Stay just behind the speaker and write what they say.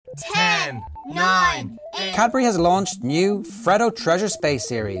10, 9, 8. Cadbury has launched new Freddo Treasure Space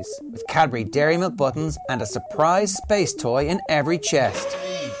series with Cadbury Dairy Milk buttons and a surprise space toy in every chest.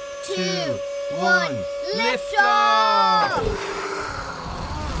 3, 2, 1, lift off!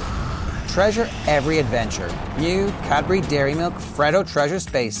 Treasure every adventure. New Cadbury Dairy Milk Freddo Treasure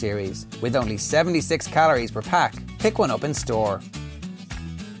Space series with only 76 calories per pack. Pick one up in store.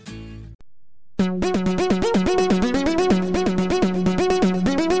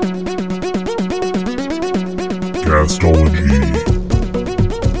 Castology.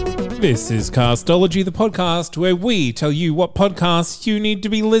 This is Castology, the podcast where we tell you what podcasts you need to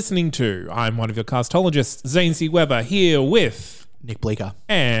be listening to. I'm one of your castologists, Zane C. Weber, here with Nick Bleeker.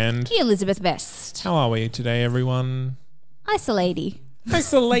 and Elizabeth Best. how are we today, everyone? Isolaty.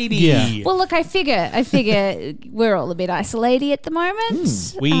 Isolaty. Yeah. Well, look, I figure we're all a bit isolaty at the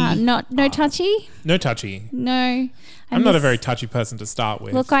moment. No touchy. No touchy. No. I'm not a very touchy person to start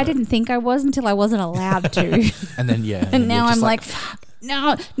with. Look, I didn't think I was until I wasn't allowed to. And then, And now I'm like,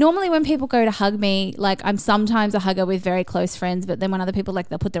 no. Normally when people go to hug me, like I'm sometimes a hugger with very close friends, but then when other people, like,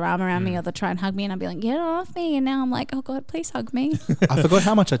 they'll put their arm around me or they'll try and hug me and I'll be like, get off me. And now I'm like, oh God, please hug me. I forgot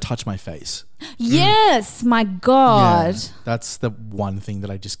how much I touch my face. Yes, my God. Yeah, that's the one thing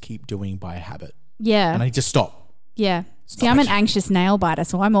that I just keep doing by habit. Yeah. And I just stop. Yeah. See, I'm an anxious nail biter,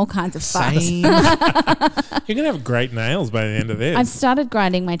 so I'm all kinds of fucked. Same. You're going to have great nails by the end of this. I've started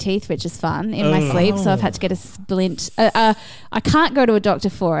grinding my teeth, which is fun, in my sleep, so I've had to get a splint. I can't go to a doctor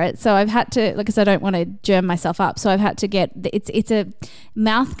for it, so I've had to, because I don't want to germ myself up, so I've had to get, it's a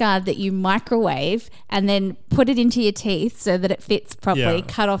mouth guard that you microwave and then put it into your teeth so that it fits properly, Yeah.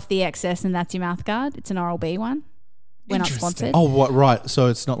 cut off the excess, and that's your mouth guard. It's an Oral-B one. We're not sponsored. Oh, what? Right. So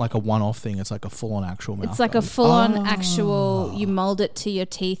it's not like a one-off thing. It's like a full-on actual mouth. It's like a full-on actual, you mold it to your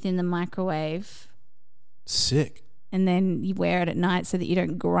teeth in the microwave. Sick. And then you wear it at night so that you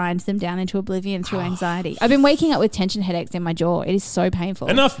don't grind them down into oblivion through anxiety. I've been waking up with tension headaches in my jaw. It is so painful.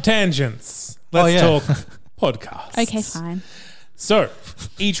 Enough tangents. Let's talk podcasts. Okay, fine. So,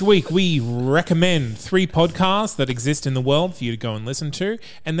 each week we recommend 3 podcasts that exist in the world for you to go and listen to.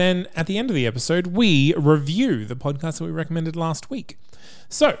 And then at the end of the episode, we review the podcast that we recommended last week.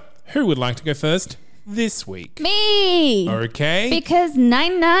 So, who would like to go first this week? Me! Okay. Because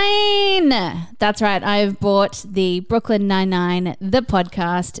 99. That's right. I've brought the Brooklyn Nine-Nine, the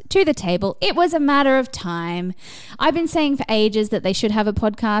podcast, to the table. It was a matter of time. I've been saying for ages that they should have a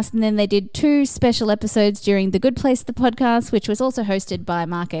podcast, and then they did 2 special episodes during The Good Place, the podcast, which was also hosted by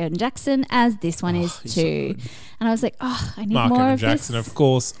Mark Evan Jackson, as this one is too. And I was like, I need Mark more Evan of Jackson, this. of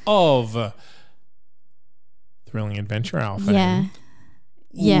course, of Thrilling Adventure Hour fame.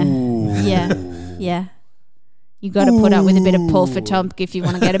 Yeah. You got to put up with a bit of Paul Fatomk if you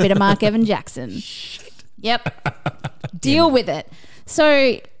want to get a bit of Mark Evan Jackson. Yep. Deal with it.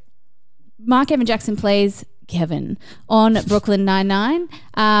 So Mark Evan Jackson plays Kevin on Brooklyn Nine-Nine.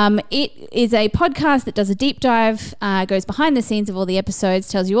 It is a podcast that does a deep dive, goes behind the scenes of all the episodes,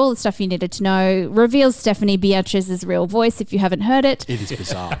 tells you all the stuff you needed to know, reveals Stephanie Beatriz's real voice if you haven't heard it. It is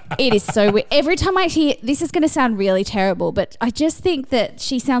bizarre. It is so weird. Every time I hear, this is going to sound really terrible, but I just think that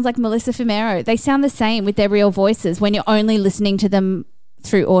she sounds like Melissa Fumero. They sound the same with their real voices when you're only listening to them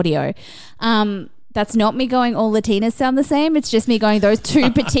through audio. That's not me going all Latinas sound the same. It's just me going those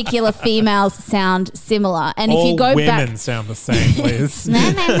 2 particular females sound similar. And All if you go women back, sound the same, Liz.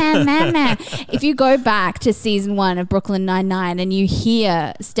 nah. If you go back to season 1 of Brooklyn Nine-Nine and you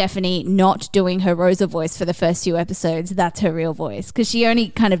hear Stephanie not doing her Rosa voice for the first few episodes, that's her real voice because she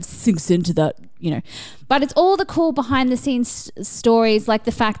only kind of sinks into that, you know. But it's all the cool behind the scenes stories, like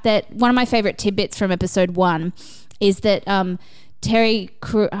the fact that one of my favorite tidbits from episode 1 is that Terry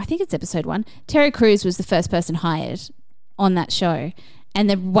Crews, I think it's episode 1, Terry Crews was the first person hired on that show. And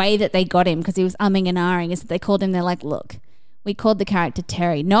the way that they got him, because he was umming and ahhing, is that they called him, they're like, look, we called the character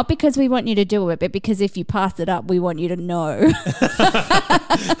Terry, not because we want you to do it, but because if you pass it up, we want you to know.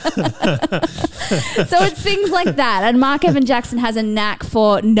 So it's things like that. And Mark Evan Jackson has a knack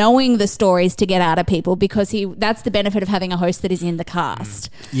for knowing the stories to get out of people because that's the benefit of having a host that is in the cast.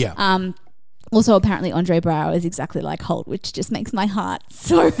 Yeah. Also, apparently, Andre Braugher is exactly like Holt, which just makes my heart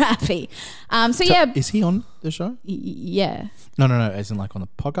so happy. So yeah. Is he on the show? Yeah. No. As in like on the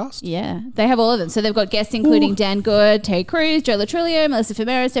podcast? Yeah. They have all of them. So they've got guests including Dan Good, Terry Crews, Joe Latrillo, Melissa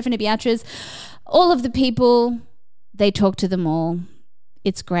Fumero, Stephanie Beatriz. All of the people, they talk to them all.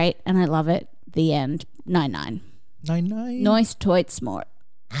 It's great and I love it. The end. 9-9. 9-9. Nice, toit, smart.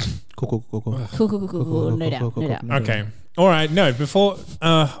 Cool. Cool. No doubt. Okay. All right. No, before...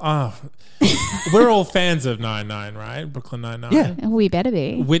 we're all fans of 9-9, right? Brooklyn Nine-Nine. Yeah. We better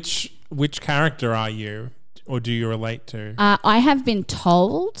be. Which character are you? or do you relate to? I have been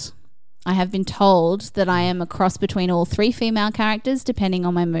told that I am a cross between all three female characters, depending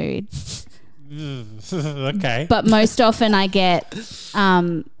on my mood. Okay. But most often I get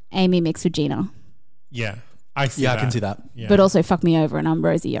Amy mixed with Gina. Yeah. I see Yeah, that. I can see that. Yeah. But also fuck me over and I'm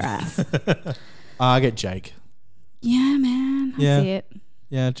Rosie your ass. I get Jake. Yeah, man. I Yeah. see it.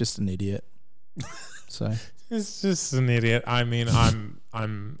 Yeah, just an idiot. So It's just an idiot. I mean,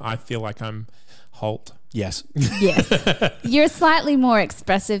 I feel like I'm Holt. yes, Yes. You're slightly more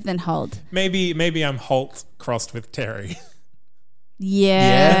expressive than Holt. Maybe I'm Holt crossed with Terry.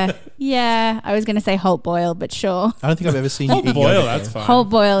 Yeah. Yeah. I was going to say Holt Boyle, but sure. I don't think I've ever seen you eat Boyle, yogurt, that's though. fine. Holt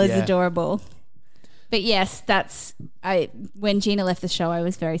Boyle is Yeah. adorable. But yes, when Gina left the show, I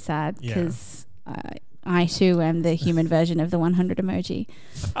was very sad Yeah. because I too am the human version of the 100 emoji.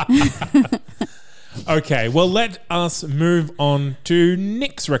 Okay, well, let us move on to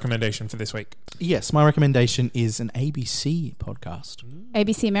Nick's recommendation for this week. Yes, my recommendation is an ABC podcast.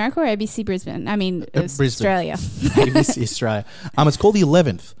 ABC America or ABC Brisbane? I mean, Brisbane. Australia. ABC Australia. It's called The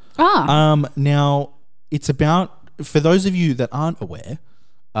 11th. Now, it's about, for those of you that aren't aware,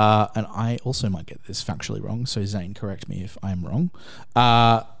 and I also might get this factually wrong, so Zane, correct me if I'm wrong.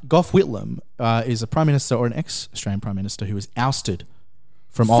 Gough Whitlam is a Prime Minister or an ex-Australian Prime Minister who was ousted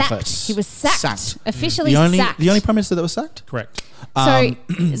from Sacked. office. He was sacked. Officially the only, sacked. The only Prime Minister that was sacked? Correct. So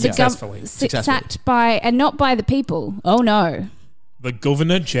the Successfully. sacked by, and not by the people. Oh no, The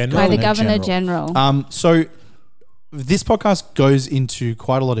Governor General. by the Governor Governor General. So this podcast goes into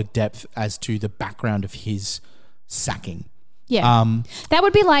quite a lot of depth as to the background of his sacking. Yeah. That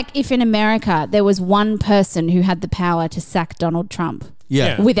would be like if in America there was one person who had the power to sack Donald Trump.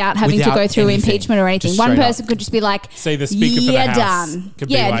 Yeah. Without having to Without go through anything. impeachment or anything. Just One straight person up. could just be like, Say the Speaker for the "You're House done." could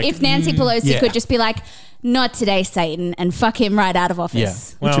be Yeah, like, if Nancy Pelosi yeah. could just be like, "Not today, Satan," and fuck him right out of office.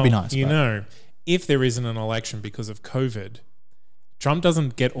 Yeah. Well, Which would be nice. You but- know, if there isn't an election because of COVID, Trump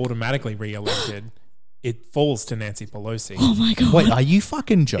doesn't get automatically re-elected. It falls to Nancy Pelosi. Oh my God. Wait, are you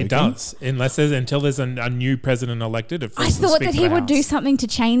fucking joking? It does, until there's a new president elected. It falls I to the thought Speaker that of he the would do House. something to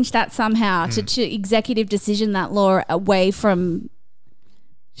change that somehow, to executive decision that law away from...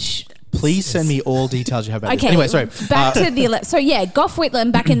 Please send me all details you have about Okay, this. Anyway, sorry. Back to the... So yeah, Gough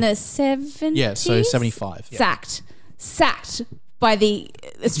Whitlam back in the 70s? Yeah, so 75. Yeah. Sacked by the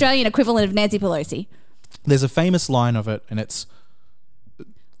Australian equivalent of Nancy Pelosi. There's a famous line of it, and it's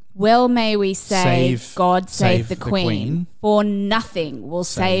Well, may we say, Save- God save the the Queen, Queen. for nothing will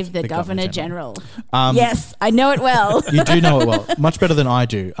save the Governor General. Um, Yes, I know it well. you do know it well, much better than I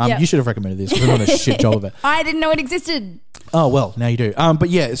do. Yep. You should have recommended this. We're doing a shit job of it. I didn't know it existed. Oh well, now you do. But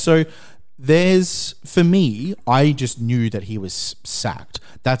yeah, so for me, I just knew that he was sacked.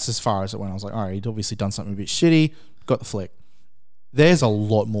 That's as far as it went. I was like, all right, he'd obviously done something a bit shitty. Got the flick. There's a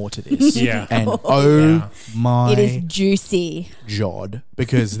lot more to this. Yeah. And Yeah. my It is juicy. Jod,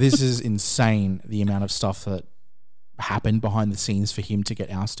 because this is insane, the amount of stuff that happened behind the scenes for him to get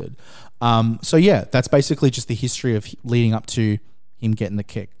ousted. So yeah, that's basically just the history of leading up to him getting the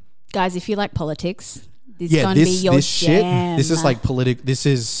kick. Guys, if you like politics, this is Yeah, going to be this your this shit. jam. This is like political. This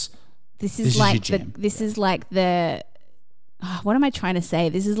is like your the jam. this is like the what am I trying to say?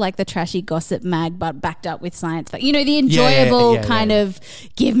 This is like the trashy gossip mag, but backed up with science. But you know, the enjoyable yeah, kind of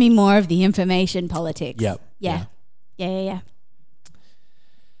give me more of the information politics. Yep. Yeah. Yeah.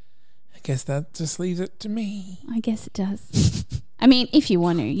 I guess that just leaves it to me. I guess it does. I mean, if you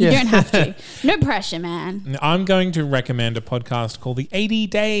want to, you Yeah. don't have to. No pressure, man. I'm going to recommend a podcast called the 80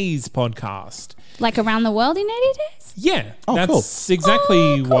 Days Podcast. Like around the world in 80 days. Yeah, Oh, that's exactly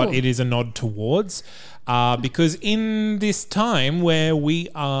Oh, cool. what it is a nod towards. Because in this time where we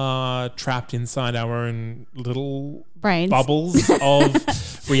are trapped inside our own little Brains. bubbles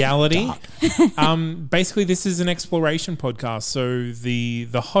of reality, basically this is an exploration podcast. So the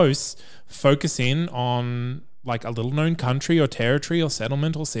hosts focus in on like a little known country or territory or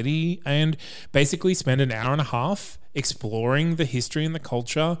settlement or city and basically spend an hour and a half exploring the history and the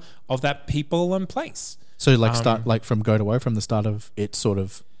culture of that people and place. so like start like from go to woe, from the start of it, sort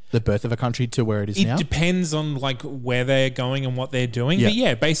of the birth of a country to where it is It now. depends on like where they're going and what they're doing. Yeah. But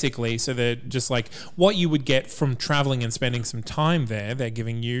yeah, basically, so they're just like what you would get from traveling and spending some time there. They're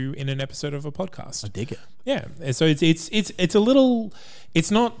giving you in an episode of a podcast. I dig it. Yeah, so it's a little. It's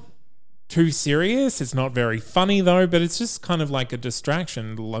not too serious. It's not very funny though, but it's just kind of like a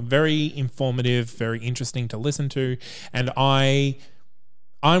distraction. Very informative, very interesting to listen to, and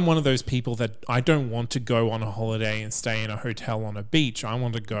I'm one of those people that I don't want to go on a holiday and stay in a hotel on a beach. I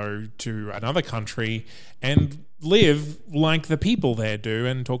want to go to another country and live like the people there do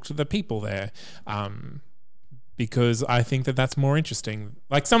and talk to the people there. because I think that that's more interesting.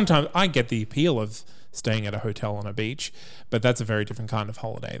 Like sometimes I get the appeal of staying at a hotel on a beach, but that's a very different kind of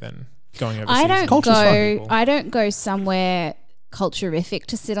holiday than going overseas. I don't go somewhere culturific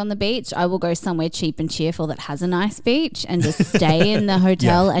to sit on the beach. I will go somewhere cheap and cheerful that has a nice beach and just stay in the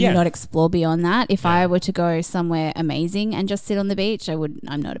hotel and not explore beyond that. If I were to go somewhere amazing and just sit on the beach,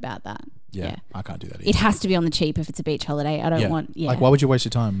 I'm not about that. Yeah, I can't do that either. It has to be on the cheap if it's a beach holiday. I don't want. Yeah. Like, why would you waste your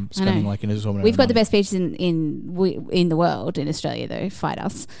time spending like in a resort? We've got the best beaches in the world in Australia, though. Fight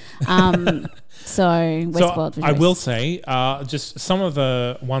us. So we're spoiled for choice. I will say, just some of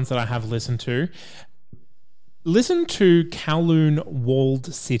the ones that I have listened to. Listen to Kowloon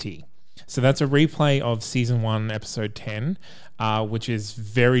Walled City. So that's a replay of season 1, episode 10. Which is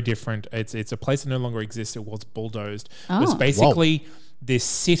very different. It's a place that no longer exists. It was bulldozed. It was basically this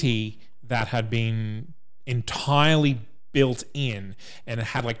city that had been entirely built in, and it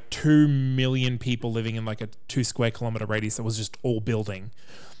had like 2 million people living in like a 2 square kilometer radius that was just all building.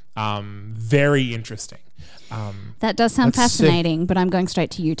 Very interesting. That does sound fascinating, but I'm going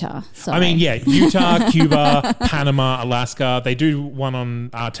straight to Utah. Sorry. I mean, Utah, Cuba, Panama, Alaska. They do one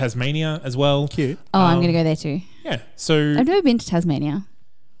on Tasmania as well. Cute. I'm going to go there too. Yeah. So I've never been to Tasmania.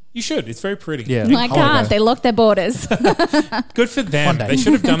 You should. It's very pretty. Yeah. I can't. They locked their borders. Good for them. They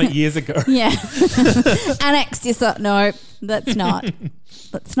should have done it years ago. Yeah. Annexed yourself. No, that's not.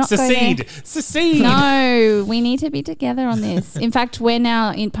 Let's not Secede. go there. Secede. No, we need to be together on this. In fact, we're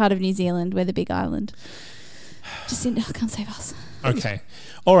now in part of New Zealand. We're the big island. Jacinda, come save us. Okay.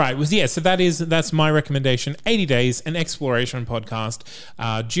 All right. So that's my recommendation. 80 Days, an exploration podcast,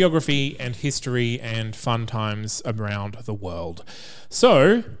 geography and history and fun times around the world.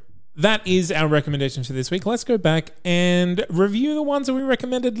 So that is our recommendation for this week. Let's go back and review the ones that we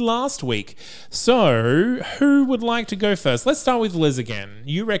recommended last week. So who would like to go first? Let's start with Liz again.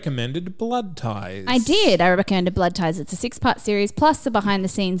 You recommended Blood Ties. I did. I recommended Blood Ties. It's a 6-part series plus a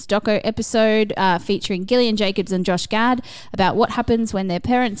behind-the-scenes doco episode featuring Gillian Jacobs and Josh Gad about what happens when their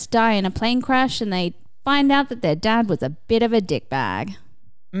parents die in a plane crash and they find out that their dad was a bit of a dickbag.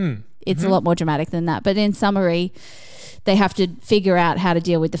 It's a lot more dramatic than that. But in summary, they have to figure out how to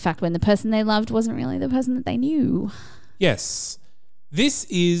deal with the fact when the person they loved wasn't really the person that they knew. Yes. This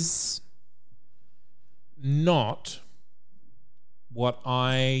is not what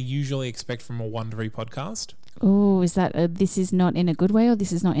I usually expect from a Wondery podcast. Oh, is that this is not in a good way or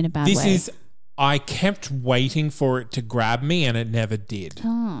this is not in a bad way? I kept waiting for it to grab me and it never did.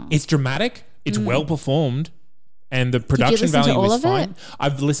 Oh. It's dramatic. It's well performed. And the production value was fine.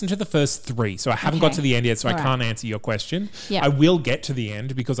 I've listened to the first 3, so I haven't got to the end yet, so I can't answer your question. Yep. I will get to the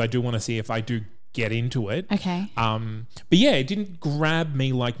end because I do want to see if I do get into it. Okay. But yeah, it didn't grab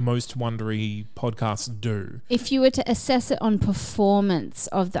me like most Wondery podcasts do. If you were to assess it on performance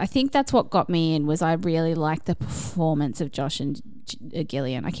I think that's what got me in was I really liked the performance of Josh and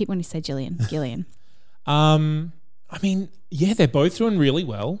Gillian. I keep wanting to say Gillian. I mean, yeah, they're both doing really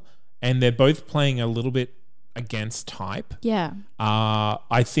well and they're both playing a little bit against type. Yeah.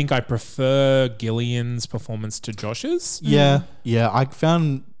 I think I prefer Gillian's performance to Josh's. Yeah. Yeah. I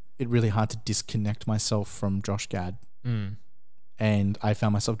found it really hard to disconnect myself from Josh Gad. And I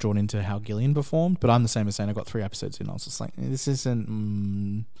found myself drawn into how Gillian performed, but I'm the same as saying I got 3 episodes in. I was just like, this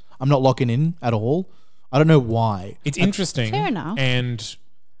isn't, I'm not locking in at all. I don't know why. It's interesting. Fair enough. And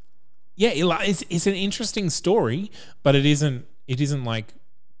yeah, it's an interesting story, but it isn't like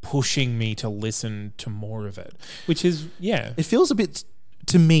pushing me to listen to more of it, which is, yeah. It feels a bit,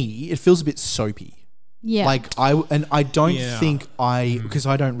 to me, it feels a bit soapy. Yeah. Like I don't think because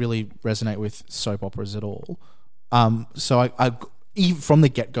I don't really resonate with soap operas at all. So I even from the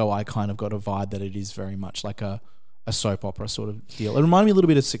get-go, I kind of got a vibe that it is very much like a soap opera sort of deal. It reminded me a little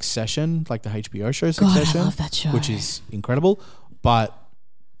bit of Succession, like the HBO show Succession. God, I love that show. Which is incredible. But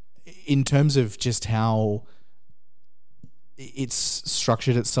in terms of just how it's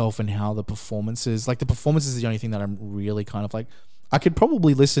structured itself and how the performances is the only thing that I'm really kind of like, I could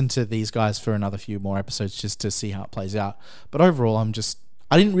probably listen to these guys for another few more episodes just to see how it plays out. But overall,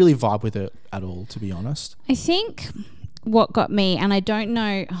 I didn't really vibe with it at all, to be honest. I think what got me, and I don't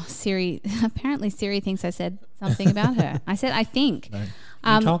know, Siri, apparently Siri thinks I said something about her. I said, I think. No.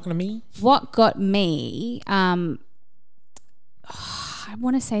 You talking to me? What got me, I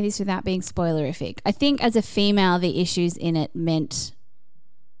want to say this without being spoilerific. I think as a female, the issues in it meant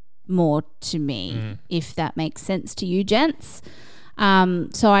more to me, if that makes sense to you, gents.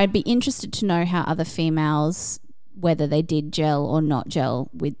 So I'd be interested to know how other females, whether they did gel or not gel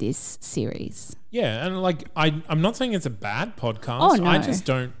with this series. Yeah, and like I'm not saying it's a bad podcast. Oh, no.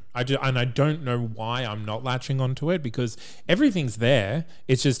 I don't know why I'm not latching onto it because everything's there.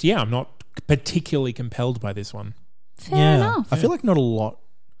 It's just I'm not particularly compelled by this one. Fair enough. I feel like not a lot.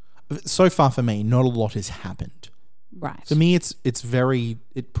 So far for me, not a lot has happened. Right. For me,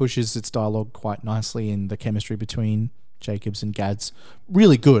 it pushes its dialogue quite nicely, and the chemistry between Jacobs and Gads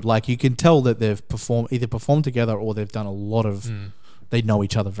really good. Like you can tell that they've either performed together or they've done a lot of. They know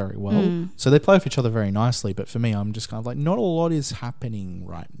each other very well, so they play off each other very nicely. But for me, I'm just kind of like, not a lot is happening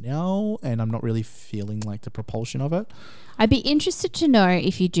right now, and I'm not really feeling like the propulsion of it. I'd be interested to know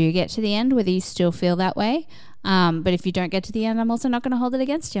if you do get to the end, whether you still feel that way. But if you don't get to the end, I'm also not going to hold it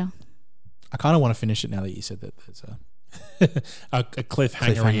against you. I kind of want to finish it now that you said that there's a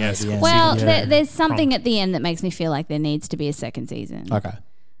cliffhanger. Cliffhanger Yes. at the end. Well, Yeah. there's something at the end that makes me feel like there needs to be a second season. okay.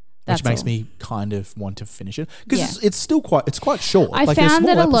 That's Which makes all. me kind of want to finish it because Yeah. it's still quite short. I Like, they're found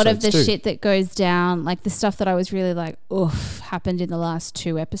that a small lot of the episodes too. shit that goes down, like the stuff that I was really like, oof, happened in the last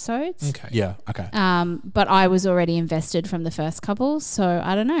 2 episodes. Okay. Yeah. Okay. But I was already invested from the first couple, so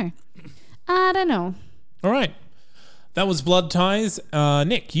I don't know. All right. That was Blood Ties.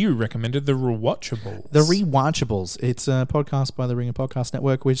 Nick, you recommended The Rewatchables. The Rewatchables. It's a podcast by the Ringer Podcast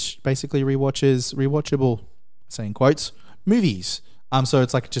Network, which basically rewatches rewatchable, saying quotes, movies. So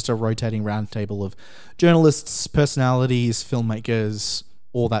it's like just a rotating roundtable of journalists, personalities, filmmakers,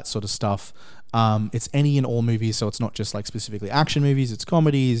 all that sort of stuff. It's any and all movies, so it's not just like specifically action movies. It's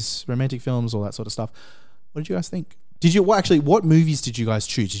comedies, romantic films, all that sort of stuff. What did you guys think? What movies did you guys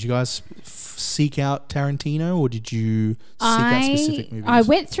choose? Did you guys seek out Tarantino, or did you seek out specific movies? I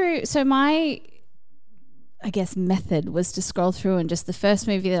went through, so my, I guess, method was to scroll through, and just the first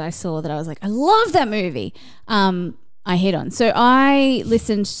movie that I saw that I was like, I love that movie, I hit on. So I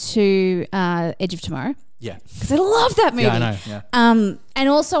listened to Edge of Tomorrow. Yeah. Because I love that movie. Yeah, I know. Yeah. And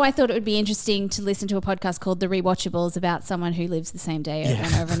also I thought it would be interesting to listen to a podcast called The Rewatchables about someone who lives the same day over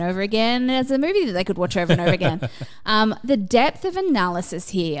and over and over again as a movie that they could watch over and over again. The depth of analysis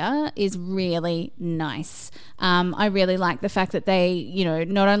here is really nice. I really like the fact that they,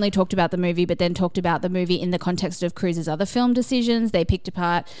 not only talked about the movie, but then talked about the movie in the context of Cruise's other film decisions. They picked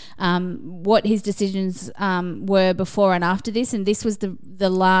apart what his decisions were before and after this. And this was the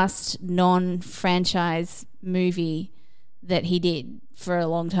last non-franchise movie that he did for a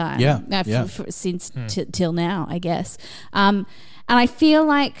long time. Since till now, I guess. And I feel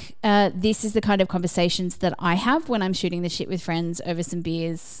like this is the kind of conversations that I have when I'm shooting the shit with friends over some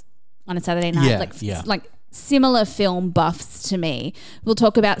beers on a Saturday night. Like similar film buffs to me. We'll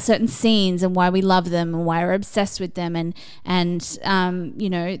talk about certain scenes and why we love them and why we're obsessed with them, and the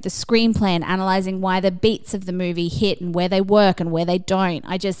screenplay and analysing why the beats of the movie hit and where they work and where they don't.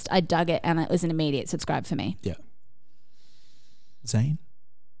 I dug it, and it was an immediate subscribe for me. Yeah. Zane?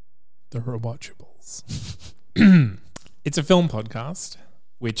 The Rewatchables. It's a film podcast,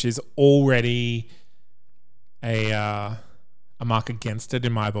 which is already a mark against it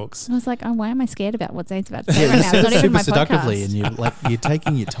in my books. I was like, oh, why am I scared about what Zane's about to say right now? It's not even super my seductively, podcast. and you're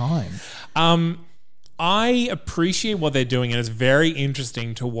taking your time. I appreciate what they're doing, and it's very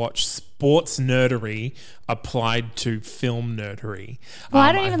interesting to watch sports nerdery applied to film nerdery. Well,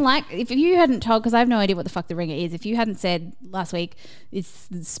 I don't even like, if you hadn't told, because I have no idea what the fuck The Ringer is, if you hadn't said last week it's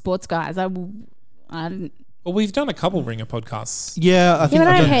sports guys, I didn't. Well, we've done a couple Ringer podcasts. Yeah, I think But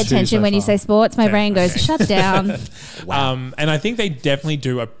I I've don't done pay 2 attention so when you far. say sports. My brain goes, shut down. And I think they definitely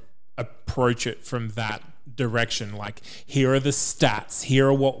do approach it from that direction. Like, here are the stats.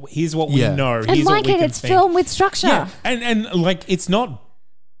 Here's what we know. And Here's like what we it, can it's think. film with structure. Yeah, and like, it's not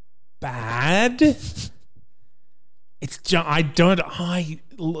bad. It's just,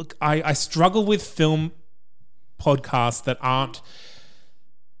 I struggle with film podcasts that aren't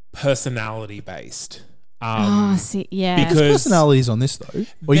personality based. Yeah. Because There's personalities on this though.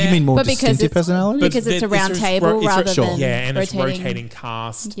 Or you mean more But because distinctive it's- personalities? because it's a round table rather than and it's rotating. rotating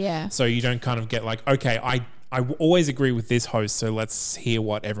cast. Yeah. So you don't kind of get like, okay, I always agree with this host, so let's hear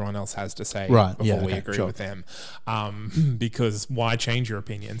what everyone else has to say Right, before yeah, we okay, agree sure. with them. Because why change your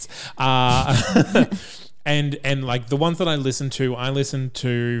opinions? And like the ones that I listen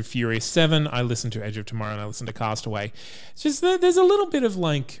to Furious 7, I listen to Edge of Tomorrow, and I listen to Castaway. It's just there's a little bit of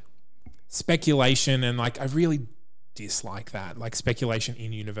like speculation, and like I really dislike that, like speculation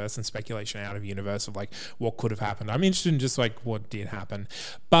in universe and speculation out of universe of like what could have happened. I'm interested in just like what did happen,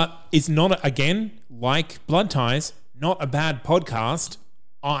 but it's not, again, like Blood Ties, not a bad podcast.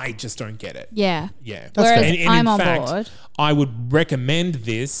 I just don't get it. Yeah. Yeah. Whereas And I'm in on fact, board. I would recommend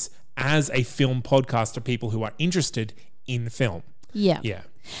this as a film podcast to people who are interested in film. Yeah. Yeah.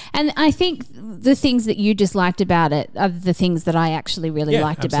 And I think the things that you disliked about it are the things that I actually really Yeah,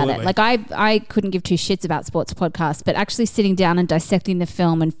 liked about absolutely. it. Like I couldn't give 2 shits about sports podcasts, but actually sitting down and dissecting the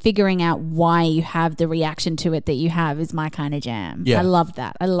film and figuring out why you have the reaction to it that you have is my kind of jam. Yeah. I love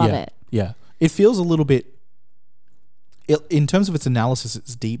that. I love Yeah. it. Yeah. It feels a little bit, in terms of its analysis,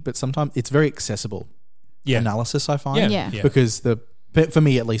 it's deep, but sometimes it's very accessible analysis, I find. Yeah. Because for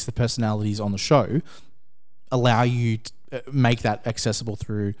me at least, the personalities on the show allow you to make that accessible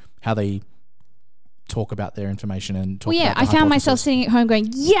through how they talk about their information and talk about I the found myself hypothesis. sitting at home going,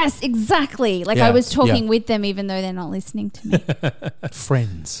 yes, exactly. Like I Yeah, was talking yeah. with them even though they're not listening to me.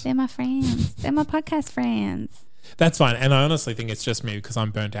 Friends. They're my friends. They're my podcast friends. That's fine. And I honestly think it's just me because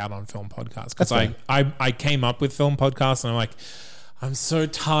I'm burnt out on film podcasts. Because That's I came up with film podcasts and I'm like, I'm so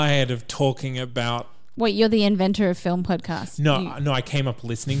tired of talking about. Wait, you're the inventor of film podcasts. No, I came up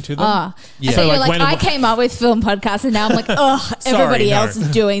listening to them. Ah, Yeah. so So, you're like, like, when- I came up with film podcasts and now I'm like, ugh, everybody no. else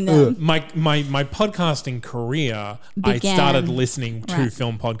is doing them. My podcasting career, Began. I started listening to Right.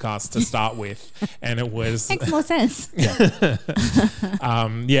 film podcasts to start with, and it was Makes more sense.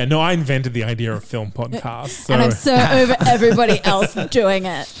 I invented the idea of film podcasts. So, And I'm so over everybody else doing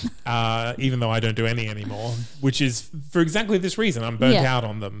it. even though I don't do any anymore, which is for exactly this reason. I'm burnt Yeah. out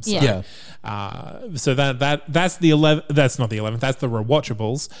on them. So, Yeah. so that's the 11th. That's not the 11th. That's the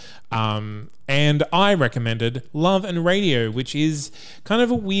rewatchables. And I recommended Love and Radio, which is kind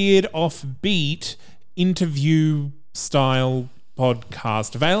of a weird, offbeat interview style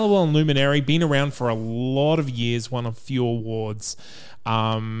podcast available on Luminary. Been around for a lot of years. Won a few awards.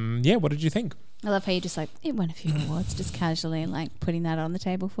 What did you think? I love how you just like, it won a few awards, just casually like putting that on the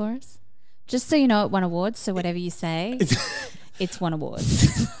table for us. Just so you know, it won awards. So whatever you say, it's won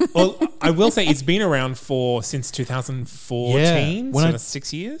awards. Well, I will say it's been around since 2014, Yeah. so that's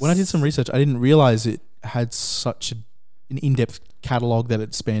 6 years. When I did some research, I didn't realize it had such an in-depth catalog that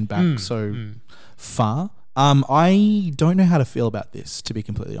it spanned back so far. I don't know how to feel about this, to be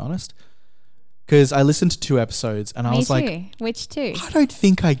completely honest, because I listened to 2 episodes and I Me was too. like, Which two? I don't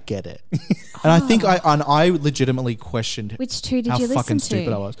think I get it. And I think I legitimately questioned Which two did how you listen fucking to?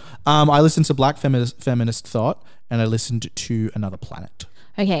 stupid I was. I listened to Black Feminist Thought and I listened to Another Planet.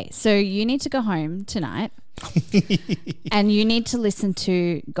 Okay, so you need to go home tonight and you need to listen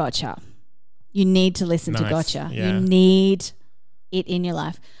to Gotcha. You need to listen to Nice, Gotcha. yeah. You need it in your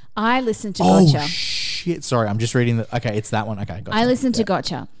life. I listened to Oh, Gotcha. shit. Sorry, I'm just reading the... Okay, it's that one. Okay, gotcha. I listened to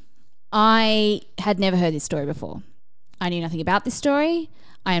Gotcha. I had never heard this story before. I knew nothing about this story.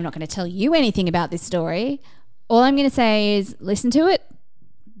 I am not going to tell you anything about this story. All I'm going to say is listen to it.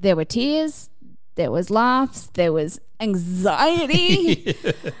 There were tears. There was laughs. There was anxiety.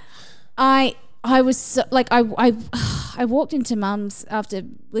 I was so, like, I walked into Mum's after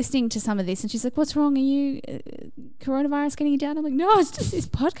listening to some of this and she's like, what's wrong? Are you coronavirus getting you down? I'm like, no, it's just this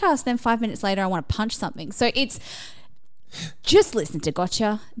podcast. Then 5 minutes later, I want to punch something. So it's just listen to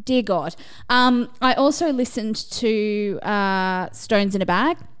Gotcha. Dear God. I also listened to Stones in a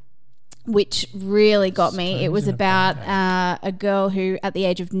Bag, which really got me. It was about a girl who, at the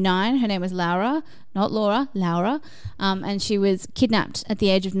age of 9, her name was Laura, not Laura, Laura, and she was kidnapped at the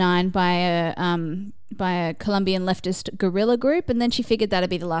age of 9 by a Colombian leftist guerrilla group, and then she figured that'd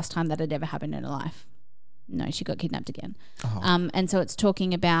be the last time that had ever happened in her life. No, she got kidnapped again. And so it's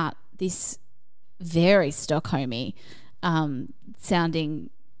talking about this very Stockholmy sounding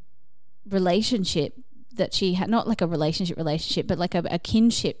relationship that she had, not like a relationship, but like a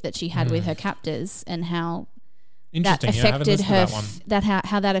kinship that she had with her captors, and how that Interesting. I haven't affected listened to her that one.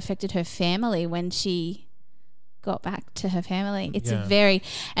 how that affected her family when she got back to her family. It's Yeah. a very,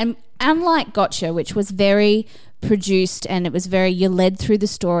 and unlike Gotcha, which was very produced and it was very, you're led through the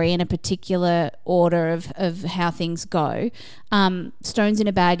story in a particular order of how things go. Stones in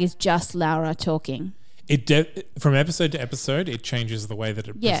a Bag is just Laura talking. From episode to episode, it changes the way that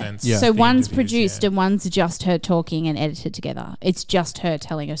it presents. Yeah. So the one's interviews, produced yeah. and one's just her talking and edited together. It's just her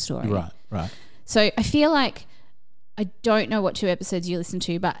telling her story. Right. So I feel like, I don't know what 2 episodes you listen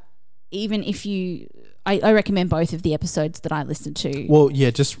to, but even if I recommend both of the episodes that I listened to. Well,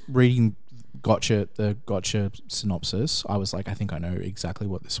 yeah, just reading the Gotcha synopsis, I was like, I think I know exactly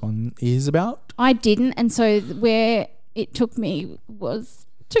what this one is about. I didn't, and so where it took me was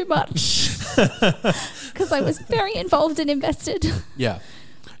too much because I was very involved and invested. Yeah.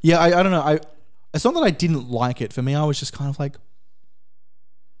 I don't know. It's not that I didn't like it. For me, I was just kind of like,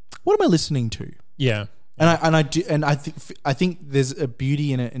 what am I listening to? Yeah. And I think there's a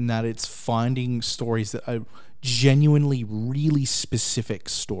beauty in it in that it's finding stories that are genuinely really specific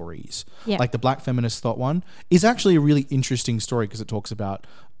stories. Yeah. Like the Black Feminist Thought one is actually a really interesting story because it talks about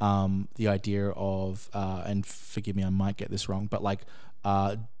the idea of and forgive me, I might get this wrong, but like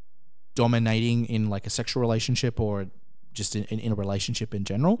dominating in like a sexual relationship or just in a relationship in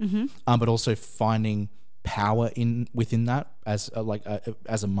general, but also finding power within that as a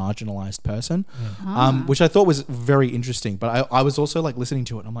marginalized person, which I thought was very interesting. But I was also like listening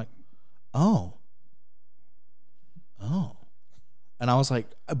to it and I'm like, oh. And I was like,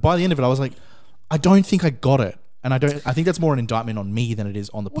 by the end of it, I was like, I don't think I got it. And I think that's more an indictment on me than it is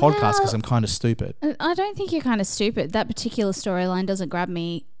on the podcast because I'm kind of stupid. I don't think you're kind of stupid. That particular storyline doesn't grab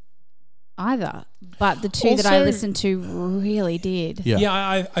me either. But the two that I Also- listened to really did. Yeah.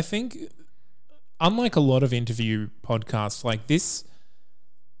 Yeah, I think unlike a lot of interview podcasts, like this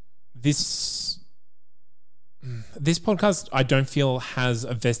podcast, I don't feel has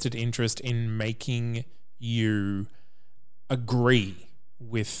a vested interest in making you agree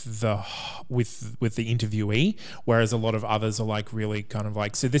with the interviewee, whereas a lot of others are like really kind of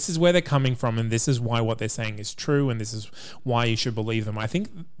like, so this is where they're coming from, and this is why what they're saying is true, and this is why you should believe them. I think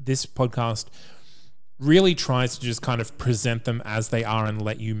this podcast really tries to just kind of present them as they are and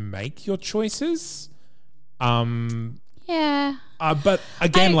let you make your choices. Yeah. But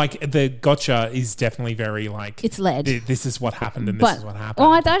again, like the gotcha is definitely very like It's led. This is what happened, and this is what happened.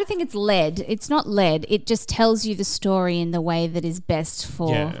 Well, I don't think it's led. It's not led. It just tells you the story in the way that is best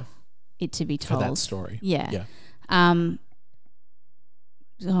for it to be For told. that story. Yeah.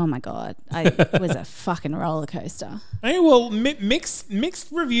 Oh my God. It was a fucking roller coaster. Hey, well, mixed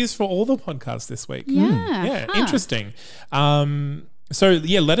reviews for all the podcasts this week. Yeah. Huh. Interesting. So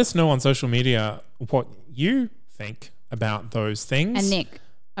yeah, let us know on social media what you think about those things. And Nick,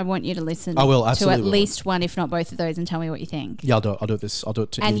 I want you to listen I will, to absolutely at will. least one, if not both of those, and tell me what you think. Yeah, I'll do it. I'll do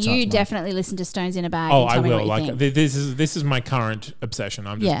it And you tomorrow. definitely listen to Stones in a Bag. Oh, and I tell me will. what you Like think. this is my current obsession.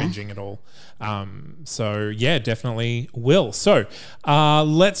 I'm just binging it all. So yeah, definitely will. So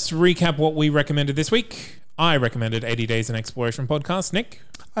let's recap what we recommended this week. I recommended 80 Days in Exploration podcast. Nick?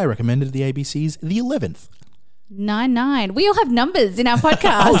 I recommended the ABC's The 11th. 99. We all have numbers in our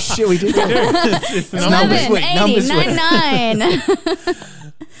podcast. Oh, shit, we did. It's the number. 11, week, 80, numbers week. 99.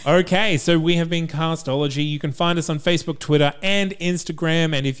 Okay, so we have been Castology. You can find us on Facebook, Twitter, and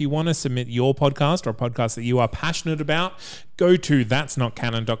Instagram. And if you want to submit your podcast or a podcast that you are passionate about, go to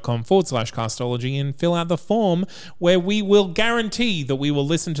that'snotcanon.com/Castology and fill out the form where we will guarantee that we will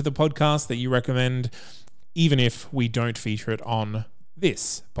listen to the podcast that you recommend, even if we don't feature it on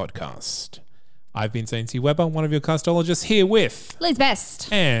this podcast. I've been Zane C. Weber, one of your castologists, here with Liz Best.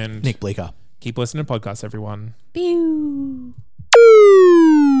 and Nick Bleeker. keep listening to podcasts, everyone. Pew.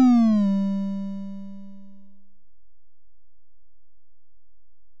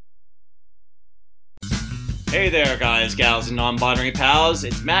 Hey there, guys, gals, and non-binary pals.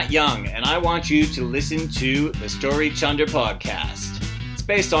 It's Matt Young, and I want you to listen to the Story Chunder podcast. It's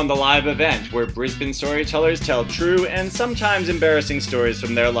based on the live event where Brisbane storytellers tell true and sometimes embarrassing stories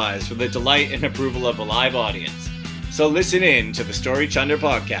from their lives for the delight and approval of a live audience. So listen in to the Story Chunder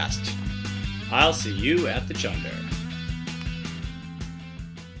podcast. I'll see you at the Chunder.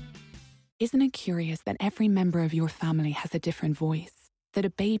 Isn't it curious that every member of your family has a different voice? That a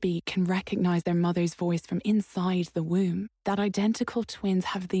baby can recognize their mother's voice from inside the womb? That identical twins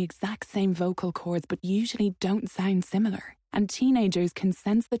have the exact same vocal cords but usually don't sound similar? And teenagers can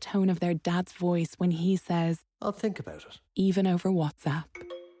sense the tone of their dad's voice when he says, I'll think about it. even over WhatsApp.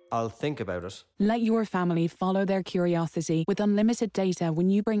 I'll think about it. Let your family follow their curiosity with unlimited data when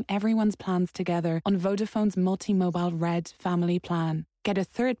you bring everyone's plans together on Vodafone's multi-mobile Red family plan. Get a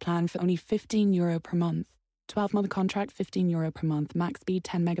third plan for only €15 per month. 12-month contract, €15 per month. Max speed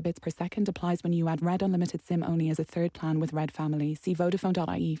 10 megabits per second applies when you add Red Unlimited SIM only as a third plan with Red Family. See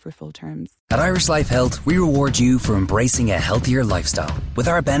Vodafone.ie for full terms. At Irish Life Health, we reward you for embracing a healthier lifestyle. With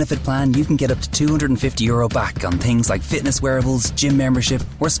our benefit plan, you can get up to €250 back on things like fitness wearables, gym membership,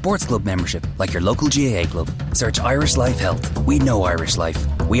 or sports club membership, like your local GAA club. Search Irish Life Health. We know Irish Life.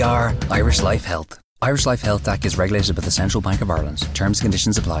 We are Irish Life Health. Irish Life Health Act is regulated by the Central Bank of Ireland. Terms and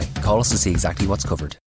conditions apply. Call us to see exactly what's covered.